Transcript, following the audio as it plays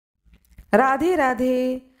राधे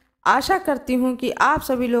राधे। आशा करती हूँ कि आप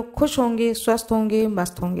सभी लोग खुश होंगे, स्वस्थ होंगे,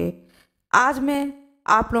 मस्त होंगे। आज मैं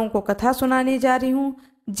आप लोगों को कथा सुनाने जा रही हूँ,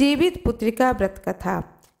 जीवित पुत्रिका व्रत कथा।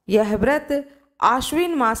 यह व्रत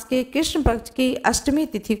आश्विन मास के कृष्ण पक्ष की अष्टमी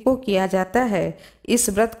तिथि को किया जाता है। इस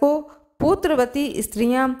व्रत को पुत्रवती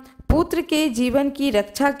स्त्रियां पुत्र के जीवन की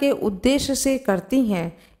रक्षा के उद्देश्य से करती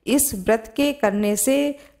हैं। इस व्रत के करने से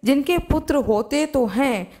जिनके पुत्र होते तो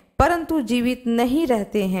हैं परंतु जीवित नहीं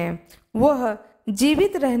रहते हैं, वह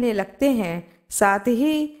जीवित रहने लगते हैं। साथ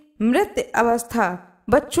ही मृत अवस्था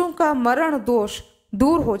बच्चों का मरण दोष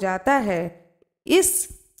दूर हो जाता है। इस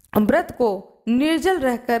व्रत को निर्जल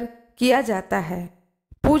रहकर किया जाता है।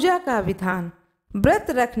 पूजा का विधान। व्रत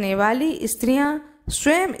रखने वाली स्त्रियां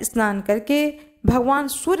स्वयं स्नान करके भगवान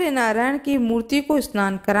सूर्य नारायण की मूर्ति को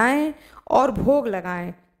स्नान कराएं और भोग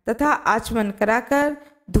लगाएं तथा आचमन कराकर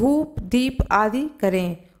धूप दीप आदि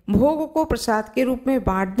करें। भोग को प्रसाद के रूप में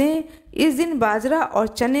बांट दें। इस दिन बाजरा और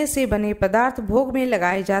चने से बने पदार्थ भोग में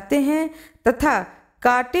लगाए जाते हैं तथा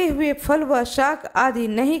काटे हुए फल व शाक आदि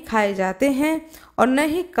नहीं खाए जाते हैं और न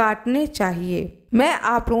ही काटने चाहिए। मैं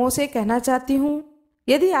आप लोगों से कहना चाहती हूँ,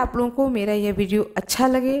 यदि आप लोगों को मेरा यह वीडियो अच्छा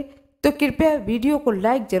लगे तो कृपया वीडियो को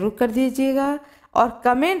लाइक जरूर कर दीजिएगा और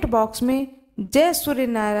कमेंट बॉक्स में जय सूर्य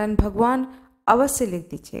नारायण भगवान अवश्य लिख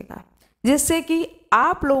दीजिएगा, जिससे कि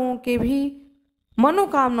आप लोगों के भी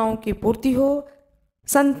मनोकामनाओं की पूर्ति हो,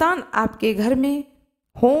 संतान आपके घर में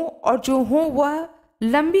हो और जो हो वह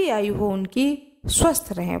लंबी आयु हो, उनकी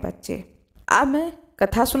स्वस्थ रहें बच्चे। अब मैं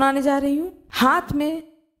कथा सुनाने जा रही हूँ। हाथ में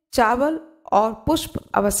चावल और पुष्प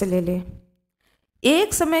अवश्य ले लें।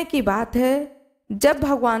 एक समय की बात है जब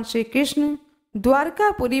भगवान श्री कृष्ण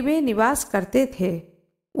द्वारकापुरी में निवास करते थे।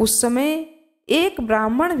 उस समय एक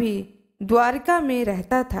ब्राह्मण भी द्वारका में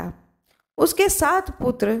रहता था। उसके 7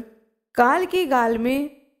 पुत्र काल की गाल में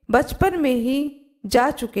बचपन में ही जा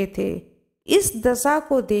चुके थे। इस दशा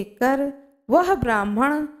को देखकर वह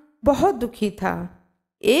ब्राह्मण बहुत दुखी था।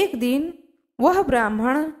 एक दिन वह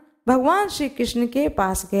ब्राह्मण भगवान श्री कृष्ण के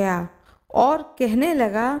पास गया और कहने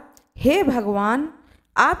लगा, हे भगवान,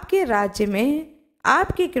 आपके राज्य में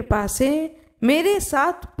आपकी कृपा से मेरे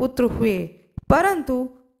 7 पुत्र हुए परंतु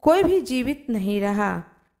कोई भी जीवित नहीं रहा।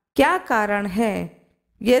 क्या कारण है?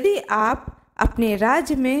 यदि आप अपने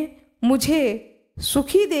राज्य में मुझे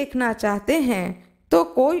सुखी देखना चाहते हैं तो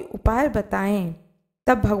कोई उपाय बताएं।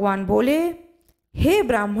 तब भगवान बोले, हे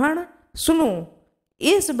ब्राह्मण सुनो,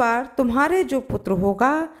 इस बार तुम्हारे जो पुत्र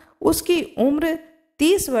होगा उसकी उम्र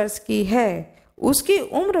 30 वर्ष की है। उसकी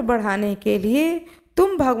उम्र बढ़ाने के लिए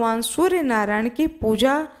तुम भगवान सूर्य नारायण की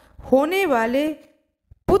पूजा होने वाले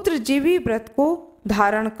पुत्र जीवी व्रत को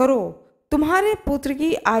धारण करो, तुम्हारे पुत्र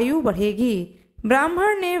की आयु बढ़ेगी।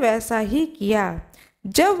 ब्राह्मण ने वैसा ही किया।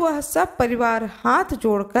 जब वह सब परिवार हाथ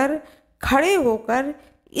जोड़कर खड़े होकर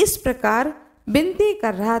इस प्रकार विनती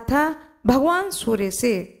कर रहा था भगवान सूर्य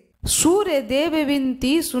से, सूर्य देव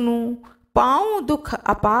विनती सुनो, पाऊं दुख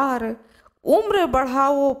अपार, उम्र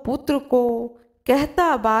बढ़ाओ पुत्र को,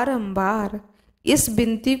 कहता बारंबार। इस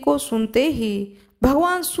विनती को सुनते ही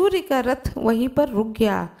भगवान सूर्य का रथ वहीं पर रुक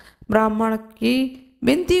गया। ब्राह्मण की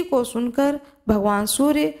विनती को सुनकर भगवान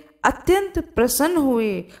सूर्य अत्यंत प्रसन्न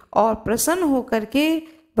हुए और प्रसन्न होकर के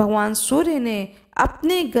भगवान सूर्य ने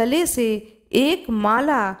अपने गले से एक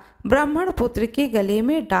माला ब्राह्मण पुत्र के गले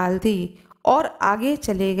में डाल दी और आगे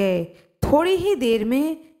चले गए। थोड़ी ही देर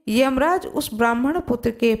में यमराज उस ब्राह्मण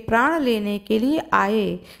पुत्र के प्राण लेने के लिए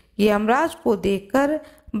आए। यमराज को देखकर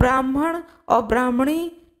ब्राह्मण और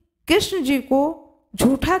ब्राह्मणी कृष्ण जी को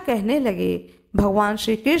झूठा कहने लगे। भगवान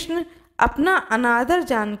श्री कृष्ण अपना अनादर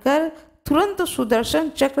जानकर तुरंत सुदर्शन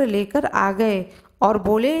चक्र लेकर आ गए और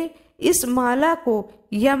बोले, इस माला को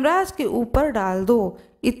यमराज के ऊपर डाल दो।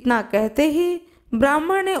 इतना कहते ही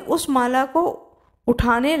ब्राह्मण ने उस माला को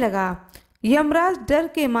उठाने लगा। यमराज डर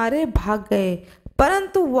के मारे भाग गए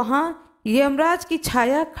परंतु वहां यमराज की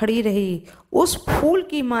छाया खड़ी रही। उस फूल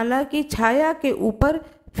की माला की छाया के ऊपर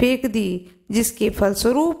फेंक दी, जिसके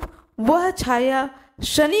फलस्वरूप वह छाया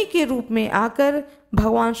शनि के रूप में आकर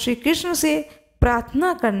भगवान श्री कृष्ण से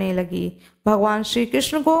प्रार्थना करने लगी। भगवान श्री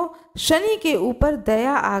कृष्ण को शनि के ऊपर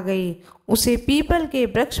दया आ गई। उसे पीपल के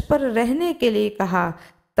वृक्ष पर रहने के लिए कहा।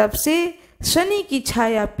 तब से शनि की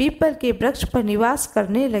छाया पीपल के वृक्ष पर निवास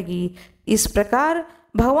करने लगी। इस प्रकार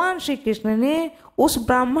भगवान श्री कृष्ण ने उस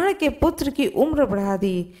ब्राह्मण के पुत्र की उम्र बढ़ा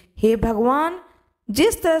दी। हे भगवान,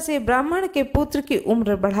 जिस तरह से ब्राह्मण के पुत्र की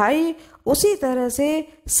उम्र बढ़ाई उसी तरह से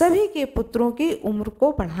सभी के पुत्रों की उम्र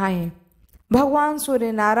को बढ़ाएं। भगवान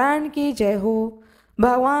सूर्य नारायण की जय हो।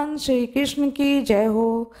 भगवान श्री कृष्ण की जय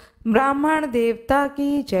हो। ब्राह्मण देवता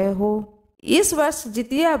की जय हो। इस वर्ष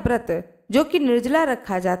जितिया व्रत जो कि निर्जला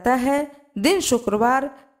रखा जाता है, दिन शुक्रवार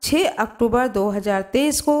 6 अक्टूबर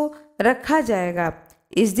 2023 को रखा जाएगा।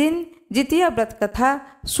 इस दिन जितिया व्रत कथा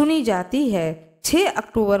सुनी जाती है। 6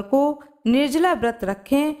 अक्टूबर को निर्जला व्रत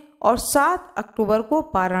रखें और 7 अक्टूबर को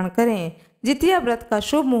पारण करें। जितिया व्रत का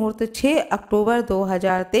शुभ मुहूर्त 6 अक्टूबर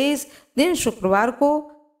 2023 दिन शुक्रवार को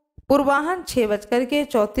पूर्वाह्न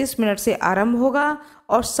 6:34 से आरंभ होगा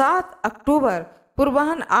और 7 अक्टूबर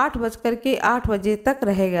पूर्वाह्न 8:08 बजे तक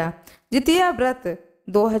रहेगा। जितिया व्रत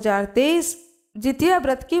 2023 जितिया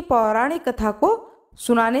व्रत की पौराणिक कथा को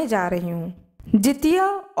सुनाने जा रही हूँ। जितिया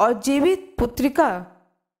और जीवित पुत्रिका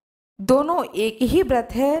दोनों एक ही व्रत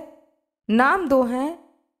है, नाम दो हैं,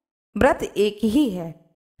 व्रत एक ही है।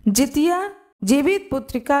 जितिया जीवित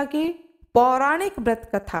पुत्रिका की पौराणिक व्रत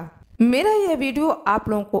कथा। मेरा यह वीडियो आप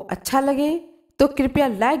लोगों को अच्छा लगे तो कृपया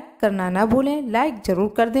लाइक करना ना भूलें, लाइक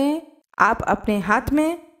जरूर कर दें। आप अपने हाथ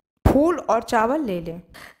में फूल और चावल ले लें।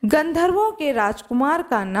 गंधर्वों के राजकुमार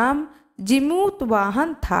का नाम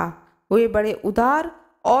जिमूतवाहन था। वे बड़े उदार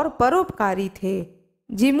और परोपकारी थे।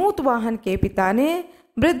 जिमूतवाहन के पिता ने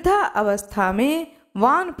वृद्धा अवस्था में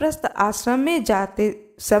वानप्रस्थ आश्रम में जाते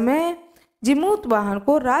समय जिमूतवाहन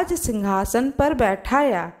को राज सिंहासन पर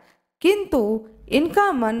बैठाया, किंतु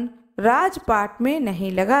इनका मन राजपाट में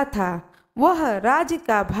नहीं लगा था। वह राज्य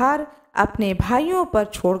का भार अपने भाइयों पर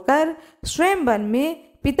छोड़कर स्वयं वन में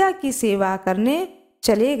पिता की सेवा करने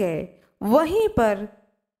चले गए। वहीं पर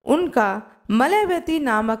उनका मलयवती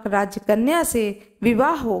नामक राजकन्या से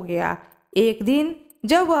विवाह हो गया। एक दिन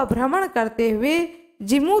जब वह भ्रमण करते हुए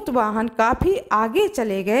जिमूतवाहन काफी आगे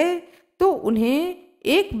चले गए तो उन्हें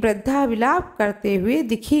एक वृद्धा विलाप करते हुए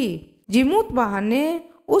दिखी। जिमूतवाहन ने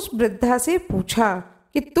उस वृद्धा से पूछा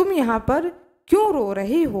कि तुम यहाँ पर क्यों रो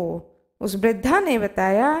रही हो? उस वृद्धा ने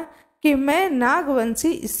बताया कि मैं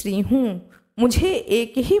नागवंशी स्त्री हूँ, मुझे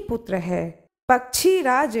एक ही पुत्र है। पक्षी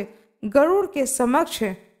राज गरुड़ के समक्ष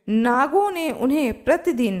नागों ने उन्हें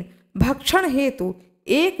प्रतिदिन भक्षण हेतु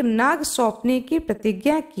एक नाग सौंपने की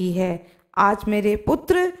प्रतिज्ञा की है। आज मेरे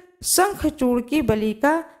पुत्र शंखचूड़ की बलि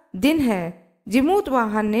का दिन है।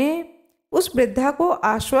 जिमूतवाहन ने उस वृद्धा को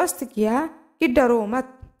आश्वस्त किया कि डरो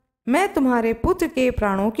मत, मैं तुम्हारे पुत्र के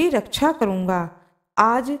प्राणों की रक्षा करूंगा।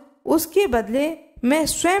 आज उसके बदले मैं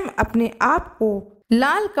स्वयं अपने आप को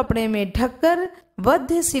लाल कपड़े में ढककर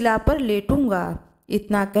वध्य शिला पर लेटूंगा।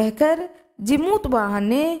 इतना कहकर जिमूतवाहन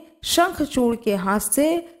ने शंखचूड़ के हाथ से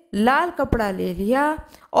लाल कपड़ा ले लिया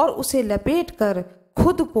और उसे लपेटकर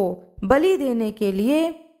खुद को बलि देने के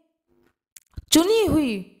लिए चुनी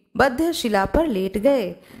हुई वध्य शिला पर लेट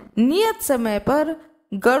गए। नियत समय पर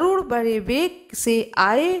गरुड़ बड़े वेग से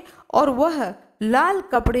आए और वह लाल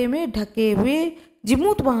कपड़े में ढके हुए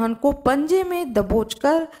जिमूतवाहन को पंजे में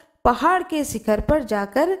दबोचकर पहाड़ के शिखर पर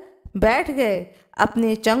जाकर बैठ गए।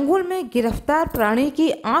 अपने चंगुल में गिरफ्तार प्राणी की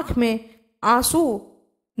आंख में आंसू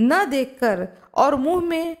न देखकर और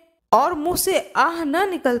मुंह से आह न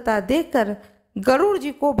निकलता देखकर गरुड़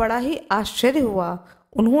जी को बड़ा ही आश्चर्य हुआ।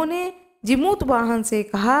 उन्होंने जिमूतवाहन से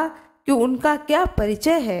कहा कि उनका क्या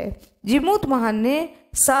परिचय है। जिमूतवाहन ने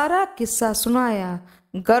सारा किस्सा सुनाया।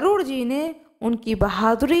 गरुड़ जी ने उनकी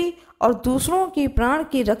बहादुरी और दूसरों की प्राण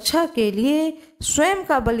की रक्षा के लिए स्वयं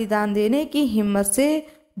का बलिदान देने की हिम्मत से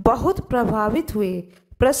बहुत प्रभावित हुए।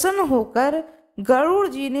 प्रसन्न होकर गरुड़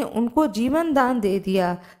जी ने उनको जीवन दान दे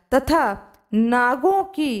दिया तथा नागों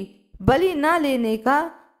की बलि न लेने का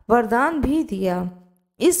वरदान भी दिया।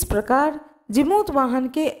 इस प्रकार जिमूतवाहन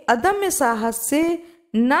के अदम्य साहस से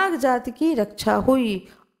नाग जाति की रक्षा हुई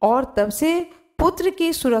और तब से पुत्र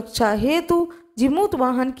की सुरक्षा हेतु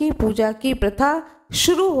जिमूतवाहन की पूजा की प्रथा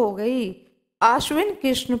शुरू हो गई। आश्विन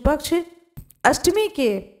कृष्ण पक्ष अष्टमी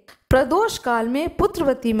के प्रदोष काल में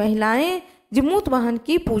पुत्रवती महिलाएं जिमूतवाहन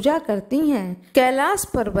की पूजा करती हैं। कैलाश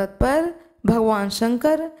पर्वत पर भगवान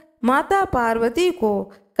शंकर माता पार्वती को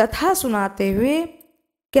कथा सुनाते हुए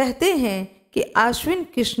कहते हैं कि आश्विन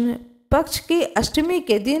कृष्ण पक्ष की अष्टमी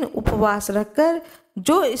के दिन उपवास रखकर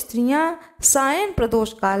जो स्त्रियां सायन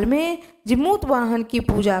प्रदोष काल में जिमूतवाहन की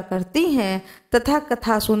पूजा करती हैं तथा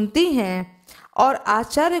कथा सुनती हैं और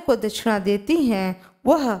आचार्य को दक्षिणा देती हैं,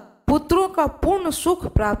 वह पुत्रों का पूर्ण सुख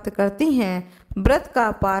प्राप्त करती हैं। व्रत का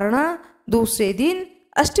पारणा दूसरे दिन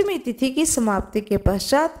अष्टमी तिथि की समाप्ति के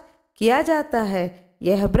पश्चात किया जाता है।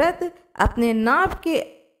 यह व्रत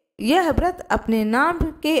अपने नाम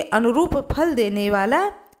के अनुरूप फल देने वाला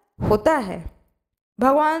होता है।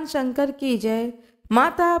 भगवान शंकर की जय,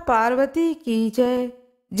 माता पार्वती की जय,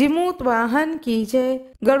 जिमूतवाहन की जय,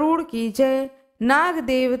 गरुड़ की जय, नाग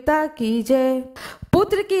देवता की जय।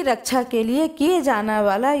 पुत्र की रक्षा के लिए किए जाने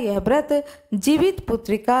वाला यह व्रत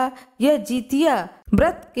जीवितपुत्रिका या जितिया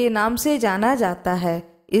व्रत के नाम से जाना जाता है।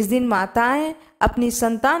 इस दिन माताएं अपनी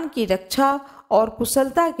संतान की रक्षा और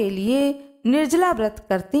कुशलता के लिए निर्जला व्रत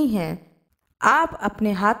करती हैं। आप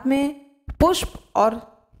अपने हाथ में पुष्प और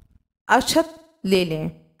अक्षत ले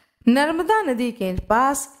लें। नर्मदा नदी के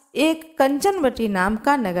पास एक कंचनवटी नाम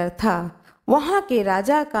का नगर था। वहाँ के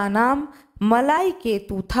राजा का नाम मलाई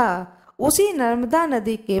केतु था। उसी नर्मदा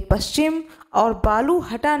नदी के पश्चिम और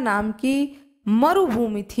बालूहटा नाम की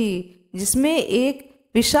मरुभूमि थी, जिसमें एक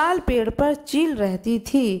विशाल पेड़ पर चील रहती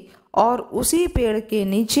थी और उसी पेड़ के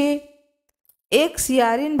नीचे एक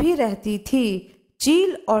सियारिन भी रहती थी।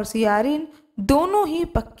 चील और सियारिन दोनों ही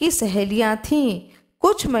पक्की सहेलियां थीं।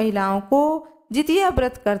 कुछ महिलाओं को जितिया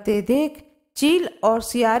व्रत करते देख चील और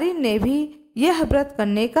सियारिन ने भी यह व्रत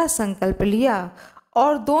करने का संकल्प लिया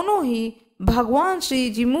और दोनों ही भगवान श्री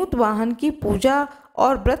जिमूतवाहन की पूजा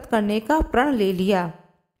और व्रत करने का प्रण ले लिया।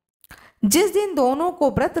 जिस दिन दोनों को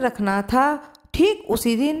व्रत रखना था, ठीक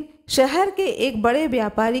उसी दिन शहर के एक बड़े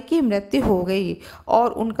व्यापारी की मृत्यु हो गई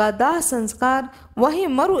और उनका दाह संस्कार वहीं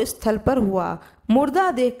मरुस्थल पर हुआ। मुर्दा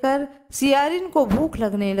देखकर सियारिन को भूख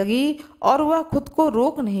लगने लगी और वह खुद को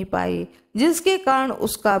रोक नहीं पाई, जिसके कारण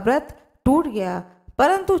उसका व्रत टूट गया।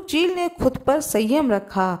 परंतु चील ने खुद पर संयम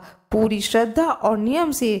रखा, पूरी श्रद्धा और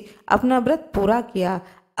नियम से अपना व्रत पूरा किया।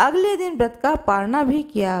 अगले दिन व्रत का पालना भी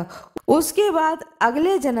किया। उसके बाद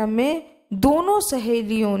अगले जन्म में दोनों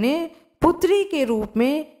सहेलियों ने पुत्री के रूप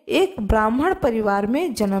में एक ब्राह्मण परिवार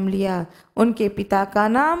में जन्म लिया। उनके पिता का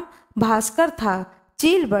नाम भास्कर था।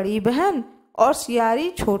 चील बड़ी बहन और सियारी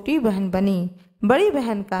छोटी बहन बनी। बड़ी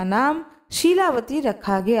बहन का नाम शीलावती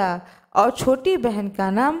रखा गया और छोटी बहन का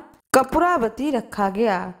नाम कपूरावती रखा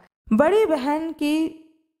गया। बड़ी बहन की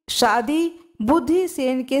शादी बुद्धि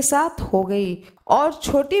सेन के साथ हो गई और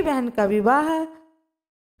छोटी बहन का विवाह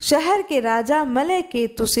शहर के राजा मलय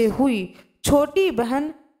केतु से हुई। छोटी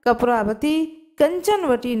बहन कपूरावती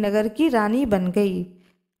कंचनवटी नगर की रानी बन गई।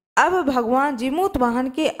 अब भगवान जिमूतवाहन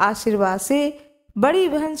के आशीर्वाद से बड़ी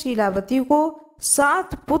बहन शीलावती को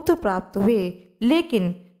 7 पुत्र प्राप्त हुए,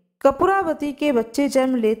 लेकिन कपूरावती के बच्चे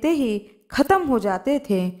जन्म लेते ही खत्म हो जाते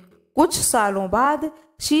थे। कुछ सालों बाद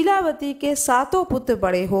शीलावती के 7 पुत्र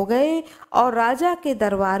बड़े हो गए और राजा के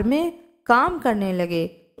दरबार में काम करने लगे।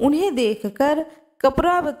 उन्हें देखकर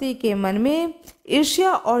कपूरावती के मन में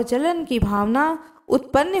ईर्ष्या और जलन की भावना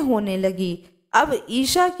उत्पन्न होने लगी। अब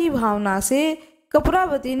ईर्ष्या की भावना से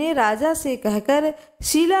कपूरावती ने राजा से कहकर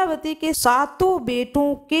शीलावती के 7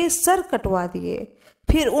 बेटों के सर कटवा दिए।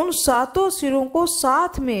 फिर उन 7 सिरों को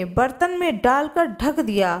साथ में बर्तन में डालकर ढक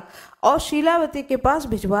दिया और शीलावती के पास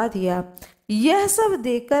भिजवा दिया। यह सब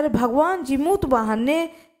देखकर भगवान जिमूतवाहन ने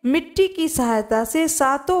मिट्टी की सहायता से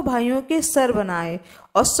 7 भाइयों के सर बनाए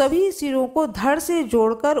और सभी सिरों को धड़ से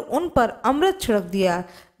जोड़कर उन पर अमृत छिड़क दिया,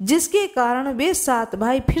 जिसके कारण वे 7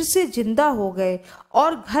 भाई फिर से जिंदा हो गए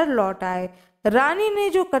और घर लौट आए। रानी ने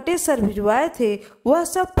जो कटे सर भिजवाए थे वह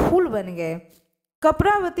सब फूल बन गए।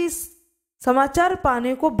 कपूरावती समाचार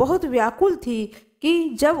पाने को बहुत व्याकुल थी कि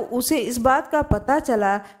जब उसे इस बात का पता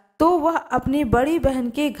चला तो वह अपनी बड़ी बहन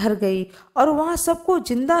के घर गई और वहां सबको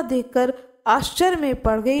जिंदा देखकर आश्चर्य में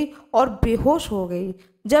पड़ गई और बेहोश हो गई।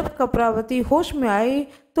 जब कपूरावती होश में आई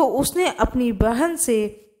तो उसने अपनी बहन से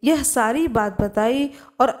यह सारी बात बताई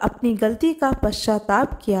और अपनी गलती का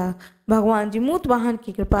पश्चाताप किया। भगवान जिमूतवाहन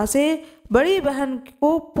की कृपा से बड़ी बहन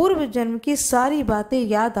को पूर्व जन्म की सारी बातें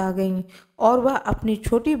याद आ गईं और वह अपनी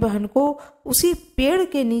छोटी बहन को उसी पेड़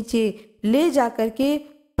के नीचे ले जाकर के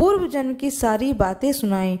पूर्व जन्म की सारी बातें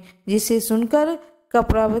सुनाई, जिसे सुनकर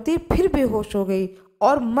कपूरावती फिर बेहोश हो गई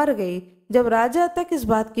और मर गई। जब राजा तक इस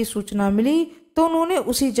बात की सूचना मिली तो उन्होंने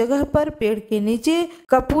उसी जगह पर पेड़ के नीचे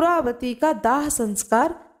कपूरावती का दाह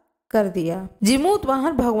संस्कार कर दिया।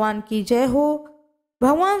 जिमूतवाहन भगवान की जय हो,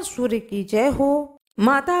 भगवान सूर्य की जय हो,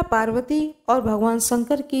 माता पार्वती और भगवान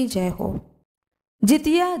शंकर की जय हो।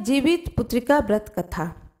 जितिया जीवितपुत्रिका व्रत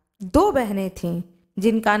कथा। 2 बहनें थीं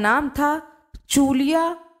जिनका नाम था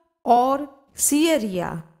चूलिया और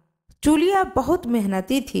सियरिया। चूलिया बहुत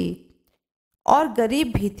मेहनती थी और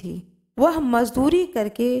गरीब भी थी। वह मजदूरी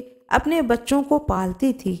करके अपने बच्चों को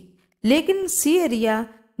पालती थी, लेकिन सियरिया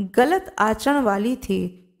गलत आचरण वाली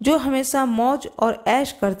थी, जो हमेशा मौज और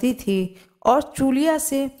ऐश करती थी और चूलिया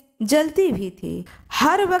से जलती भी थी।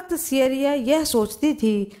 हर वक्त सियरिया यह सोचती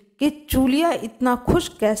थी कि चूलिया इतना खुश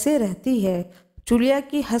कैसे रहती है। चूलिया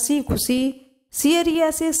की हंसी खुशी सियरिया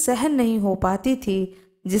से सहन नहीं हो पाती थी,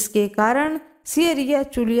 जिसके कारण सियरिया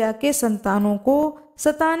चूलिया के संतानों को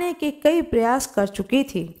सताने के कई प्रयास कर चुकी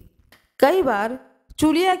थी। कई बार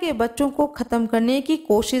चूलिया के बच्चों को खत्म करने की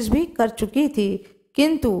कोशिश भी कर चुकी थी,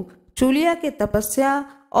 किंतु चूलिया के तपस्या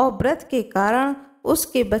और व्रत के कारण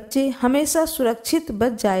उसके बच्चे हमेशा सुरक्षित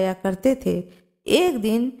बच जाया करते थे। एक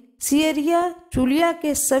दिन सियरिया चूलिया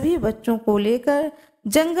के सभी बच्चों को लेकर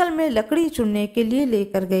जंगल में लकड़ी चुनने के लिए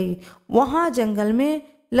लेकर गई। वहां जंगल में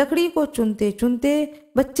लकड़ी को चुनते चुनते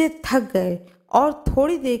बच्चे थक गए और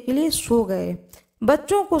थोड़ी देर के लिए सो गए।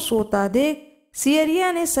 बच्चों को सोता देख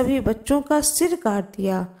सियरिया ने सभी बच्चों का सिर काट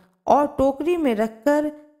दिया और टोकरी में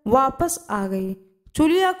रखकर वापस आ गई।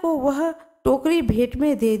 चूलिया को वह टोकरी भेंट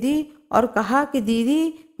में दे दी और कहा कि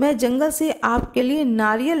दीदी, मैं जंगल से आपके लिए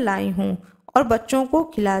नारियल लाई हूँ और बच्चों को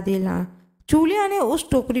खिला देना। चूलिया ने उस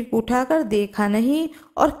टोकरी को उठाकर देखा नहीं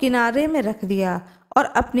और किनारे में रख दिया और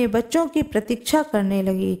अपने बच्चों की प्रतीक्षा करने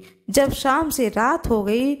लगी। जब शाम से रात हो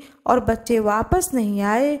गई और बच्चे वापस नहीं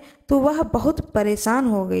आए तो वह बहुत परेशान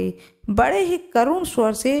हो गई। बड़े ही करुण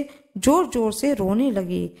स्वर से जोर जोर से रोने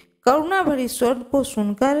लगी। करुणा भरी स्वर को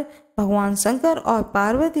सुनकर भगवान शंकर और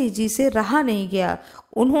पार्वती जी से रहा नहीं गया।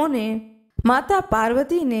 उन्होंने माता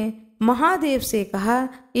पार्वती ने महादेव से कहा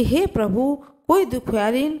कि हे प्रभु, कोई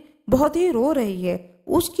दुखियारिन बहुत ही रो रही है।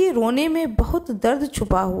 उसके रोने में बहुत दर्द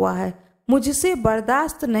छुपा हुआ है। मुझसे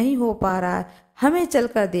बर्दाश्त नहीं हो पा रहा है। हमें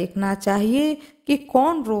चलकर देखना चाहिए कि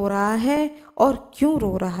कौन रो रहा है और क्यों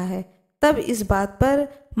रो रहा है। तब इस बात पर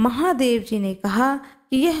महादेव जी ने कहा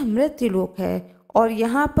कि यह मृत्युलोक है और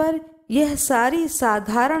यहाँ पर यह सारी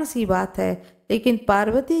साधारण सी बात है, लेकिन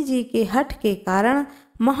पार्वती जी के हठ के कारण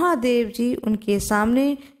महादेव जी उनके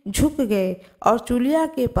सामने झुक गए और चूलिया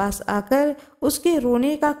के पास आकर उसके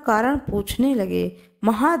रोने का कारण पूछने लगे।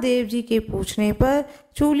 महादेव जी के पूछने पर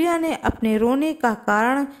चूलिया ने अपने रोने का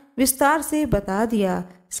कारण विस्तार से बता दिया।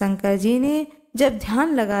 शंकर जी ने जब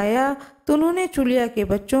ध्यान लगाया तो उन्होंने चूलिया के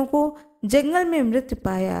बच्चों को जंगल में मृत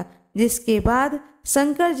पाया, जिसके बाद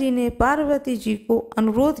शंकर जी ने पार्वती जी को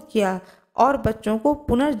अनुरोध किया और बच्चों को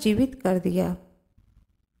पुनर्जीवित कर दिया।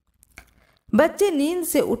 बच्चे नींद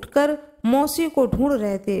से उठकर मौसी को ढूंढ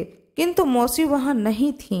रहे थे, किंतु मौसी वहां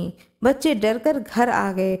नहीं थी। बच्चे डरकर घर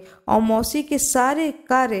आ गए और मौसी के सारे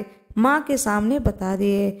कार्य माँ के सामने बता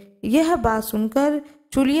दिए। यह बात सुनकर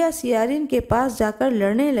चूलिया सियारिन के पास जाकर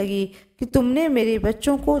लड़ने लगी कि तुमने मेरे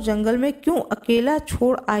बच्चों को जंगल में क्यों अकेला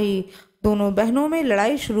छोड़ आई। दोनों बहनों में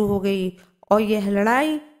लड़ाई शुरू हो गई और यह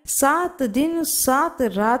लड़ाई 7 दिन 7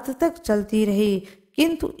 रात तक चलती रही,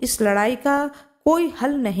 किंतु इस लड़ाई का कोई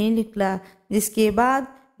हल नहीं निकला। जिसके बाद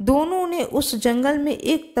दोनों ने उस जंगल में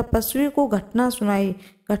एक तपस्वी को घटना सुनाई।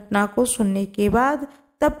 घटना को सुनने के बाद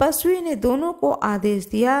तपस्वी ने दोनों को आदेश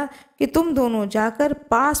दिया कि तुम दोनों जाकर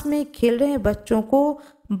पास में खेल रहे बच्चों को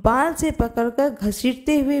बाल से पकड़कर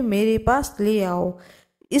घसीटते हुए मेरे पास ले आओ।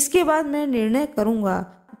 इसके बाद मैं निर्णय करूंगा।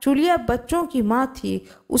 चूलिया बच्चों की माँ थी,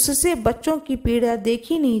 उससे बच्चों की पीड़ा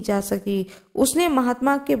देखी नहीं जा सकी। उसने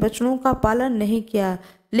महात्मा के वचनों का पालन नहीं किया,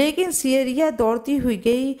 लेकिन सियरिया दौड़ती हुई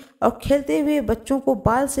गई और खेलते हुए बच्चों को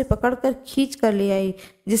बाल से पकड़कर खींच कर ले आई।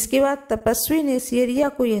 जिसके बाद तपस्वी ने सियरिया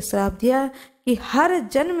को यह श्राप दिया कि हर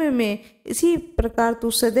जन्म में इसी प्रकार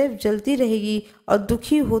तू सदैव जलती रहेगी और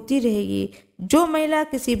दुखी होती रहेगी। जो महिला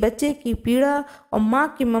किसी बच्चे की पीड़ा और माँ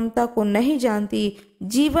की ममता को नहीं जानती,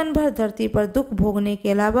 जीवन भर धरती पर दुख भोगने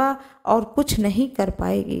के अलावा और कुछ नहीं कर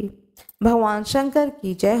पाएगी। भगवान शंकर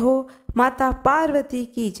की जय हो, माता पार्वती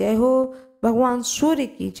की जय हो, भगवान सूर्य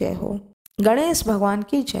की जय हो, गणेश भगवान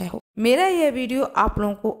की जय हो। मेरा यह वीडियो आप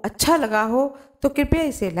लोगों को अच्छा लगा हो तो कृपया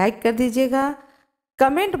इसे लाइक कर दीजिएगा।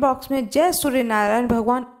 कमेंट बॉक्स में जय सूर्य नारायण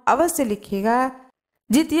भगवान अवश्य लिखिएगा।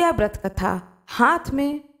 जितिया व्रत कथा, हाथ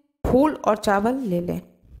में फूल और चावल ले लें।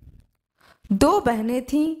 2 बहनें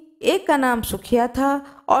थीं, एक का नाम सुखिया था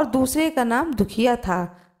और दूसरे का नाम दुखिया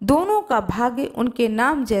था। दोनों का भाग्य उनके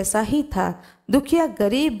नाम जैसा ही था। दुखिया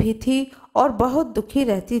गरीब भी थी और बहुत दुखी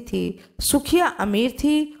रहती थी। सुखिया अमीर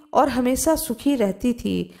थी और हमेशा सुखी रहती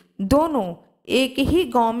थी। दोनों एक ही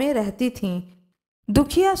गांव में रहती थीं।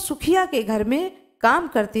 दुखिया सुखिया के घर में काम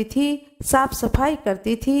करती थी, साफ सफाई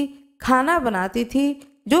करती थी, खाना बनाती थी।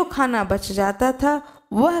 जो खाना बच जाता था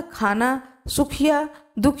वह खाना सुखिया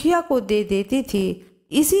दुखिया को दे देती थी।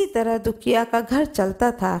 इसी तरह दुखिया का घर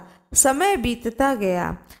चलता था। समय बीतता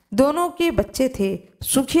गया। दोनों के बच्चे थे।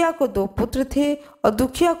 सुखिया को 2 पुत्र थे और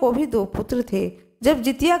दुखिया को भी 2 पुत्र थे। जब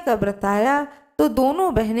जितिया का व्रत आया तो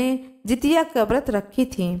दोनों बहनें जितिया का व्रत रखी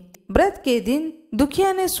थीं। व्रत के दिन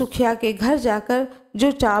दुखिया ने सुखिया के घर जाकर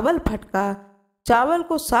जो चावल फटका, चावल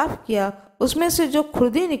को साफ किया, उसमें से जो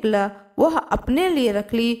खुर्दी निकला वह अपने लिए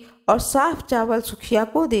रख ली और साफ चावल सुखिया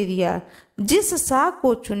को दे दिया। जिस साग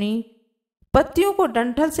को चुनी, पत्तियों को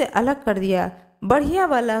डंठल से अलग कर दिया। बढ़िया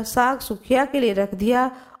वाला साग सुखिया के लिए रख दिया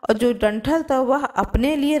और जो डंठल था वह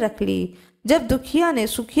अपने लिए रख ली। जब दुखिया ने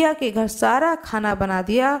सुखिया के घर सारा खाना बना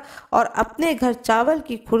दिया और अपने घर चावल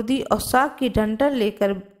की खुर्दी और साग की डंठल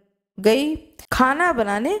लेकर गई, खाना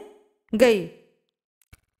बनाने गई।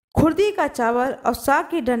 खुर्दी का चावल और साग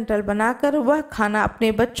की डंठल बनाकर वह खाना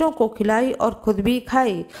अपने बच्चों को खिलाई और खुद भी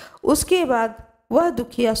खाई। उसके बाद वह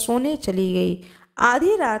दुखिया सोने चली गई।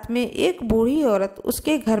 आधी रात में एक बूढ़ी औरत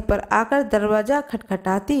उसके घर पर आकर दरवाजा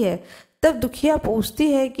खटखटाती है। तब दुखिया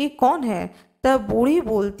पूछती है कि कौन है। तब बूढ़ी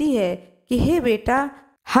बोलती है कि हे बेटा,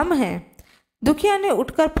 हम हैं। दुखिया ने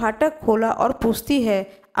उठकर फाटक खोला और पूछती है,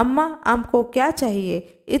 अम्मा, आपको क्या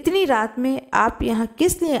चाहिए? इतनी रात में आप यहाँ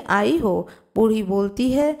किस लिए आई हो? बूढ़ी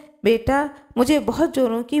बोलती है, बेटा, मुझे बहुत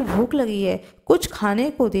जोरों की भूख लगी है, कुछ खाने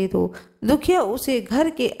को दे दो। दुखिया उसे घर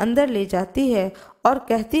के अंदर ले जाती है और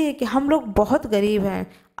कहती है कि हम लोग बहुत गरीब हैं।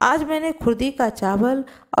 आज मैंने खुर्दी का चावल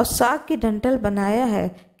और साग की डंठल बनाया है,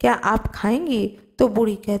 क्या आप खाएंगी? तो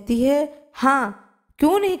बूढ़ी कहती है, हाँ,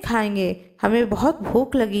 क्यों नहीं खाएंगे, हमें बहुत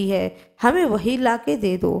भूख लगी है, हमें वही लाके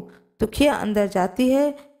दे दो। दुखिया अंदर जाती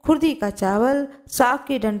है, खुर्दी का चावल, साग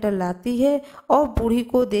की डंठल लाती है और बूढ़ी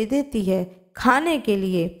को दे देती है खाने के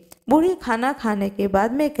लिए। बूढ़ी खाना खाने के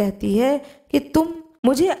बाद में कहती है कि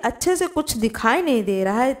मुझे अच्छे से कुछ दिखाई नहीं दे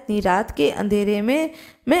रहा है, इतनी रात के अंधेरे में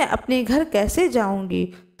मैं अपने घर कैसे जाऊंगी?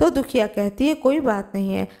 तो दुखिया कहती है, कोई बात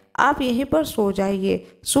नहीं है, आप यहीं पर सो जाइए,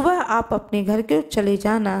 सुबह आप अपने घर के चले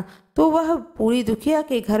जाना। तो वह बूढ़ी दुखिया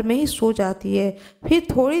के घर में ही सो जाती है। फिर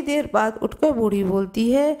थोड़ी देर बाद उठकर बूढ़ी बोलती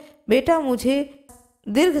है, बेटा, मुझे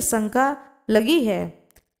दीर्घ शंका लगी है,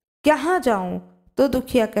 कहाँ जाऊं? तो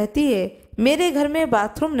दुखिया कहती है, मेरे घर में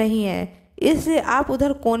बाथरूम नहीं है, इसलिए आप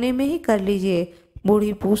उधर कोने में ही कर लीजिए।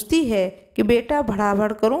 बूढ़ी पूछती है कि बेटा,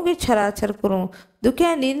 भड़ाभड़ करूं कि छराछर करूं?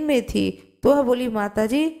 दुखिया नींद में थी तो वह बोली,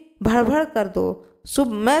 माताजी, भड़भड़ कर दो,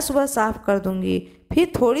 मैं सुबह साफ कर दूंगी।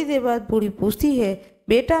 फिर थोड़ी देर बाद बूढ़ी पूछती है,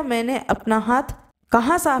 बेटा, मैंने अपना हाथ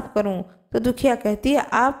कहाँ साफ करूं? तो दुखिया कहती है,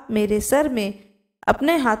 आप मेरे सर में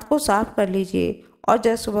अपने हाथ को साफ कर लीजिए। और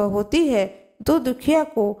जब सुबह होती है तो दुखिया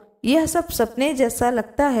को यह सब सपने जैसा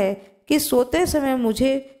लगता है कि सोते समय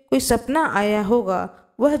मुझे कोई सपना आया होगा।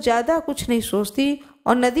 वह ज़्यादा कुछ नहीं सोचती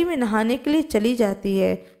और नदी में नहाने के लिए चली जाती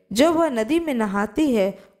है। जब वह नदी में नहाती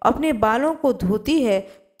है, अपने बालों को धोती है,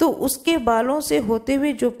 तो उसके बालों से होते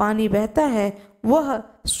हुए जो पानी बहता है वह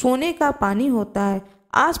सोने का पानी होता है।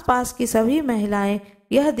 आसपास की सभी महिलाएं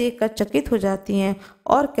यह देखकर चकित हो जाती हैं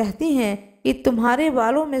और कहती हैं कि तुम्हारे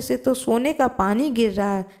बालों में से तो सोने का पानी गिर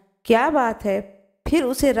रहा है, क्या बात है? फिर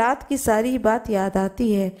उसे रात की सारी बात याद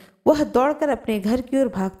आती है। वह दौड़कर अपने घर की ओर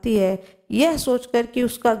भागती है, यह सोचकर कि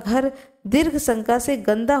उसका घर दीर्घ शंका से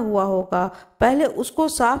गंदा हुआ होगा, पहले उसको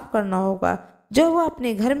साफ करना होगा। जब वह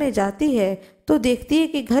अपने घर में जाती है तो देखती है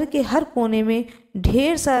कि घर के हर कोने में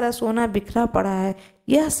ढेर सारा सोना बिखरा पड़ा है।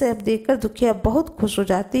 यह सब देखकर दुखिया बहुत खुश हो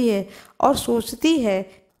जाती है और सोचती है,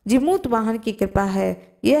 जिमूत वाहन की कृपा है,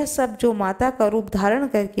 यह सब जो माता का रूप धारण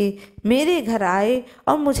करके मेरे घर आए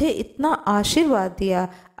और मुझे इतना आशीर्वाद दिया।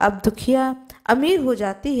 अब दुखिया अमीर हो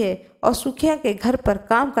जाती है और सुखिया के घर पर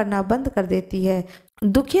काम करना बंद कर देती है।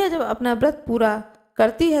 दुखिया जब अपना व्रत पूरा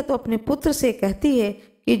करती है तो अपने पुत्र से कहती है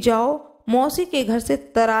कि जाओ, मौसी के घर से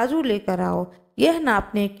तराजू लेकर आओ, यह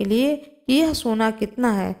नापने के लिए कि यह सोना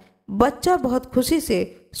कितना है। बच्चा बहुत खुशी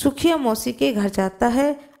से सुखिया मौसी के घर जाता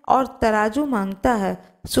है और तराजू मांगता है।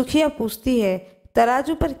 सुखिया पूछती है,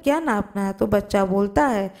 तराजू पर क्या नापना है? तो बच्चा बोलता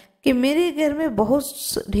है कि मेरे घर में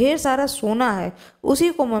बहुत ढेर सारा सोना है, उसी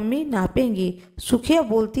को मम्मी नापेंगी। सुखिया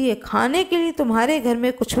बोलती है, खाने के लिए तुम्हारे घर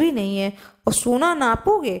में कुछ भी नहीं है और सोना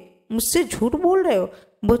नापोगे? मुझसे झूठ बोल रहे हो?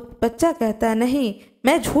 बच्चा कहता है, नहीं,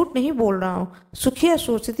 मैं झूठ नहीं बोल रहा हूँ। सुखिया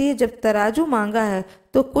सोचती है, जब तराजू मांगा है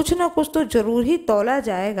तो कुछ ना कुछ तो जरूर ही तौला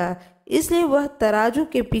जाएगा, इसलिए वह तराजू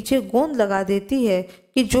के पीछे गोंद लगा देती है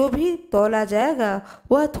कि जो भी तौला जाएगा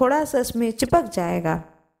वह थोड़ा सा इसमें चिपक जाएगा।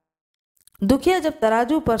 दुखिया जब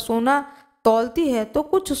तराजू पर सोना तौलती है तो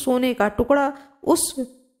कुछ सोने का टुकड़ा उस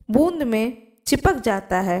बूंद में चिपक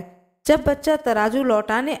जाता है। जब बच्चा तराजू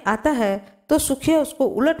लौटाने आता है तो सुखिया उसको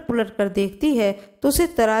उलट पुलट कर देखती है तो उसे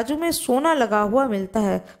तराजू में सोना लगा हुआ मिलता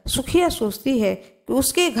है। सुखिया सोचती है कि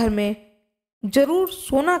उसके घर में जरूर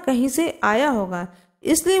सोना कहीं से आया होगा,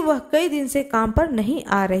 इसलिए वह कई दिन से काम पर नहीं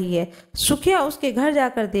आ रही है। सुखिया उसके घर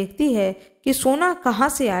जाकर देखती है कि सोना कहाँ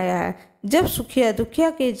से आया है। जब सुखिया दुखिया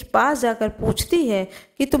के पास जाकर पूछती है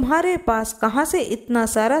कि तुम्हारे पास कहाँ से इतना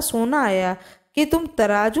सारा सोना आया कि तुम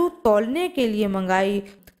तराजू तौलने के लिए मंगाई,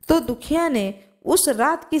 तो दुखिया ने उस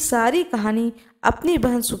रात की सारी कहानी अपनी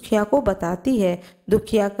बहन सुखिया को बताती है।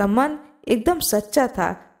 दुखिया का मन एकदम सच्चा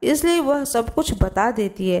था, इसलिए वह सब कुछ बता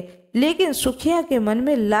देती है। लेकिन सुखिया के मन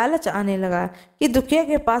में लालच आने लगा कि दुखिया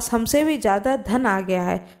के पास हमसे भी ज़्यादा धन आ गया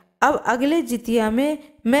है। अब अगले जितिया में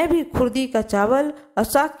मैं भी खुर्दी का चावल और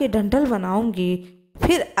साग की डंठल बनाऊंगी।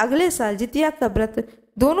 फिर अगले साल जितिया का व्रत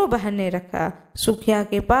दोनों बहन ने रखा। सुखिया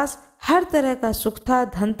के पास हर तरह का सुख था,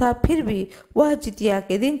 धन था, फिर भी वह जितिया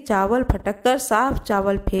के दिन चावल फटक कर साफ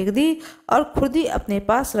चावल फेंक दी और खुर्दी अपने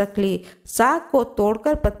पास रख ली। साग को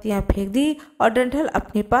तोड़कर पत्तियां फेंक दी और डंठल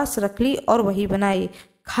अपने पास रख ली और वही बनाई।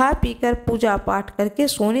 खा पीकर पूजा पाठ करके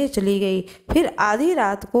सोने चली गई। फिर आधी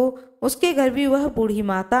रात को उसके घर भी वह बूढ़ी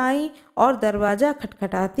माता आई और दरवाजा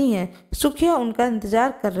खटखटाती हैं। सुखिया उनका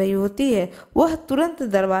इंतजार कर रही होती है। वह तुरंत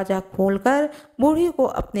दरवाजा खोलकर बूढ़ी को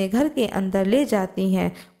अपने घर के अंदर ले जाती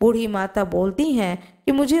हैं। बूढ़ी माता बोलती हैं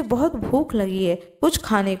कि मुझे बहुत भूख लगी है, कुछ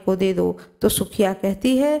खाने को दे दो। तो सुखिया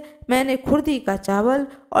कहती है, मैंने खुर्दी का चावल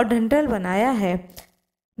और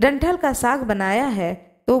डंठल का साग बनाया है।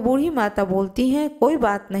 तो बूढ़ी माता बोलती हैं, कोई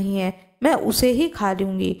बात नहीं है, मैं उसे ही खा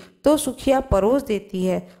लूंगी। तो सुखिया परोस देती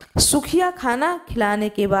है। सुखिया खाना खिलाने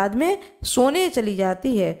के बाद में सोने चली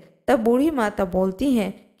जाती है। तब बूढ़ी माता बोलती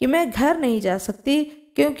हैं कि मैं घर नहीं जा सकती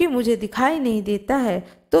क्योंकि मुझे दिखाई नहीं देता है।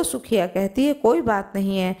 तो सुखिया कहती है, कोई बात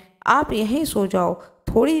नहीं है, आप यहीं सो जाओ।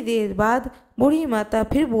 थोड़ी देर बाद बूढ़ी माता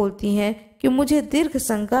फिर बोलती हैं कि मुझे दीर्घ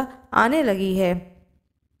शंका आने लगी है,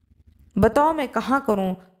 बताओ मैं कहाँ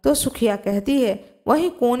करूँ। तो सुखिया कहती है, वहीं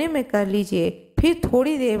कोने में कर लीजिए। फिर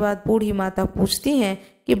थोड़ी देर बाद बूढ़ी माता पूछती हैं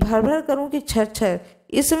कि भर भर करूं कि छर छर।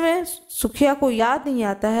 इसमें सुखिया को याद नहीं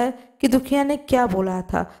आता है कि दुखिया ने क्या बोला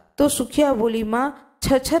था। तो सुखिया बोली, माँ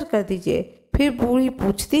छर छर कर दीजिए। फिर बूढ़ी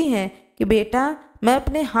पूछती हैं कि बेटा मैं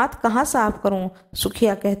अपने हाथ कहाँ साफ करूं।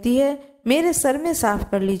 सुखिया कहती है, मेरे सर में साफ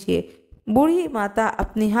कर लीजिए। बूढ़ी माता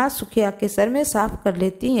अपने हाथ सुखिया के सर में साफ कर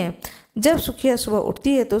लेती हैं। जब सुखिया सुबह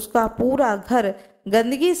उठती है तो उसका पूरा घर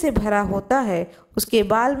गंदगी से भरा होता है। उसके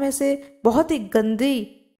बाल में से बहुत ही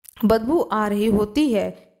गंदी बदबू आ रही होती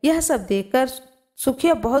है। यह सब देखकर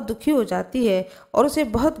सुखिया बहुत दुखी हो जाती है और उसे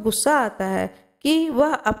बहुत गुस्सा आता है कि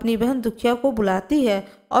वह अपनी बहन दुखिया को बुलाती है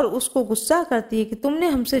और उसको गुस्सा करती है कि तुमने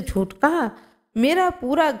हमसे झूठ कहा, मेरा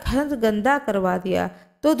पूरा घर गंदा करवा दिया।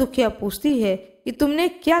 तो दुखिया पूछती है कि तुमने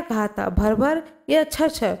क्या कहा था, भर भर या छर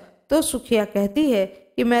छर। तो सुखिया कहती है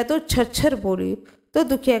कि मैं तो छर छर बोली। तो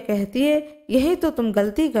दुखिया कहती है, यही तो तुम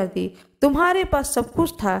गलती कर दी। तुम्हारे पास सब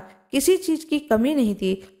कुछ था, किसी चीज की कमी नहीं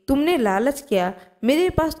थी, तुमने लालच किया। मेरे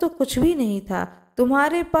पास तो कुछ भी नहीं था,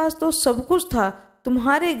 तुम्हारे पास तो सब कुछ था।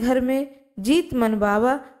 तुम्हारे घर में जीत मन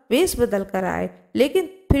बाबा वेश बदल कर आए, लेकिन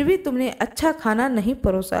फिर भी तुमने अच्छा खाना नहीं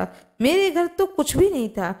परोसा। मेरे घर तो कुछ भी नहीं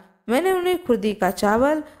था, मैंने उन्हें खुर्दी का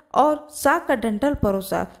चावल और साग का डंठल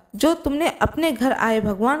परोसा। जो तुमने अपने घर आए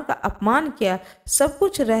भगवान का अपमान किया। सब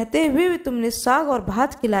कुछ रहते हुए भी तुमने साग और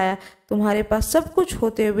भात खिलाया। तुम्हारे पास सब कुछ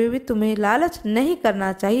होते हुए भी तुम्हें लालच नहीं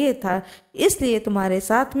करना चाहिए था, इसलिए तुम्हारे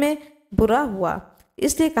साथ में बुरा हुआ।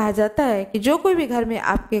 इसलिए कहा जाता है कि जो कोई भी घर में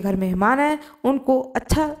आपके घर मेहमान आए उनको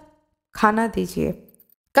अच्छा खाना दीजिए।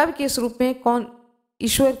 कब किस रूप में कौन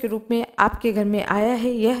ईश्वर के रूप में आपके घर में आया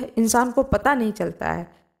है यह इंसान को पता नहीं चलता है।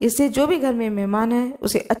 इसलिए जो भी घर में मेहमान है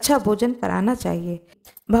उसे अच्छा भोजन कराना चाहिए।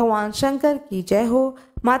 भगवान शंकर की जय हो,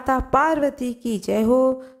 माता पार्वती की जय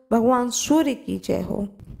हो, भगवान सूर्य की जय हो।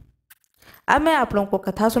 अब मैं आप लोगों को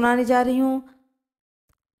कथा सुनाने जा रही हूँ।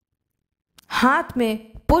 हाथ में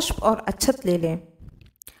पुष्प और अक्षत ले लें।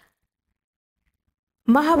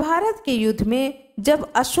 महाभारत के युद्ध में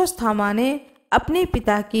जब अश्वत्थामा ने अपने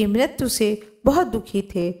पिता की मृत्यु से बहुत दुखी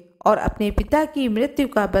थे और अपने पिता की मृत्यु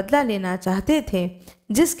का बदला लेना चाहते थे,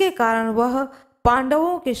 जिसके कारण वह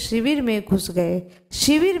पांडवों के शिविर में घुस गए।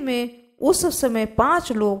 शिविर में उस समय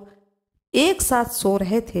 5 लोग एक साथ सो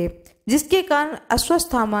रहे थे, जिसके कारण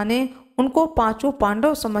अश्वत्थामा ने उनको 5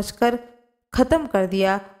 पांडव समझकर खत्म कर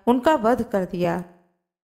दिया, उनका वध कर दिया।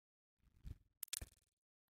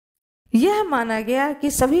 यह माना गया कि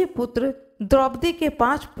सभी पुत्र द्रौपदी के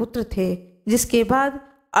 5 पुत्र थे। जिसके बाद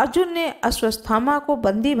अर्जुन ने अश्वत्थामा को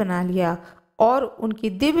बंदी बना लिया और उनकी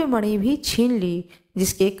दिव्य मणि भी छीन ली,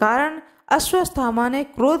 जिसके कारण अश्वत्थामा ने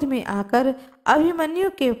क्रोध में आकर अभिमन्यु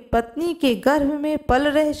के पत्नी के गर्भ में पल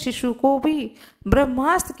रहे शिशु को भी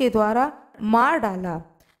ब्रह्मास्त्र के द्वारा मार डाला।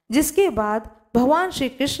 जिसके बाद भगवान श्री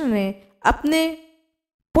कृष्ण ने अपने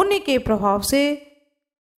पुण्य के प्रभाव से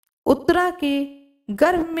उत्तरा के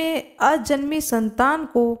गर्भ में अजन्मी संतान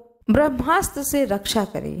को ब्रह्मास्त्र से रक्षा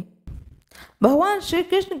करी। भगवान श्री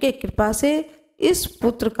कृष्ण के कृपा से इस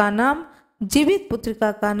पुत्र का नाम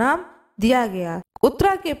जीवितपुत्रिका का नाम दिया गया।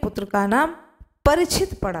 उत्तरा के पुत्र का नाम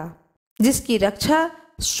परीक्षित पड़ा, जिसकी रक्षा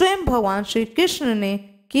स्वयं भगवान श्री कृष्ण ने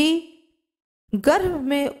की। गर्भ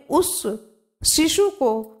में उस शिशु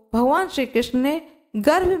को भगवान श्री कृष्ण ने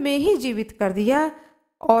गर्भ में ही जीवित कर दिया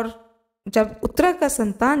और जब उत्तरा का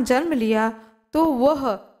संतान जन्म लिया तो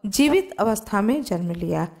वह जीवित अवस्था में जन्म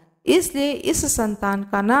लिया। इसलिए इस संतान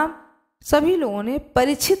का नाम सभी लोगों ने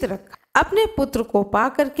परीक्षित रखा। अपने पुत्र को पा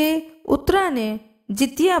करके उत्तरा ने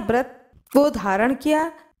जितिया व्रत को धारण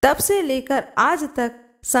किया। तब से लेकर आज तक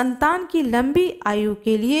संतान की लंबी आयु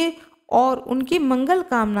के लिए और उनकी मंगल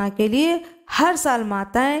कामना के लिए हर साल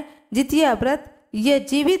माताएं जितिया व्रत या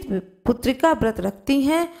जीवित पुत्रिका व्रत रखती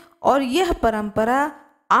हैं और यह परंपरा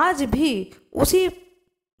आज भी उसी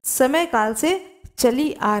समय काल से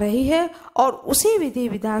चली आ रही है और उसी विधि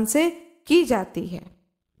विधान से की जाती है।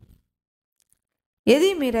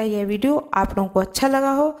 यदि मेरा यह वीडियो आप लोगों को अच्छा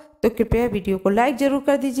लगा हो तो कृपया वीडियो को लाइक जरूर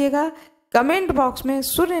कर दीजिएगा। कमेंट बॉक्स में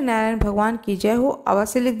सूर्य नारायण भगवान की जय हो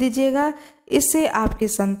अवश्य लिख दीजिएगा। इससे आपके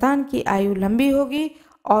संतान की आयु लंबी होगी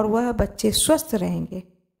और वह बच्चे स्वस्थ रहेंगे।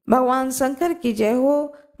 भगवान शंकर की जय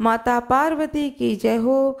हो, माता पार्वती की जय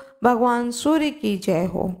हो, भगवान सूर्य की जय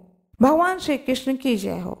हो, भगवान श्री कृष्ण की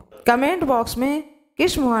जय हो। कमेंट बॉक्स में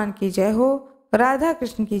कृष्ण भगवान की जय हो, राधा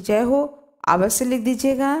कृष्ण की जय हो अवश्य लिख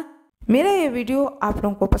दीजिएगा। मेरा ये वीडियो आप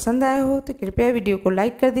लोगों को पसंद आया हो तो कृपया वीडियो को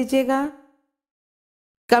लाइक कर दीजिएगा।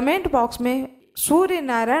 कमेंट बॉक्स में सूर्य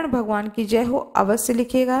नारायण भगवान की जय हो अवश्य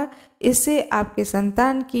लिखिएगा। इससे आपके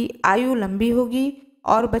संतान की आयु लंबी होगी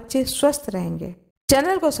और बच्चे स्वस्थ रहेंगे।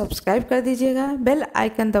 चैनल को सब्सक्राइब कर दीजिएगा, बेल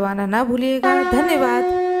आइकन दबाना ना भूलिएगा।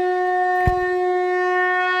 धन्यवाद।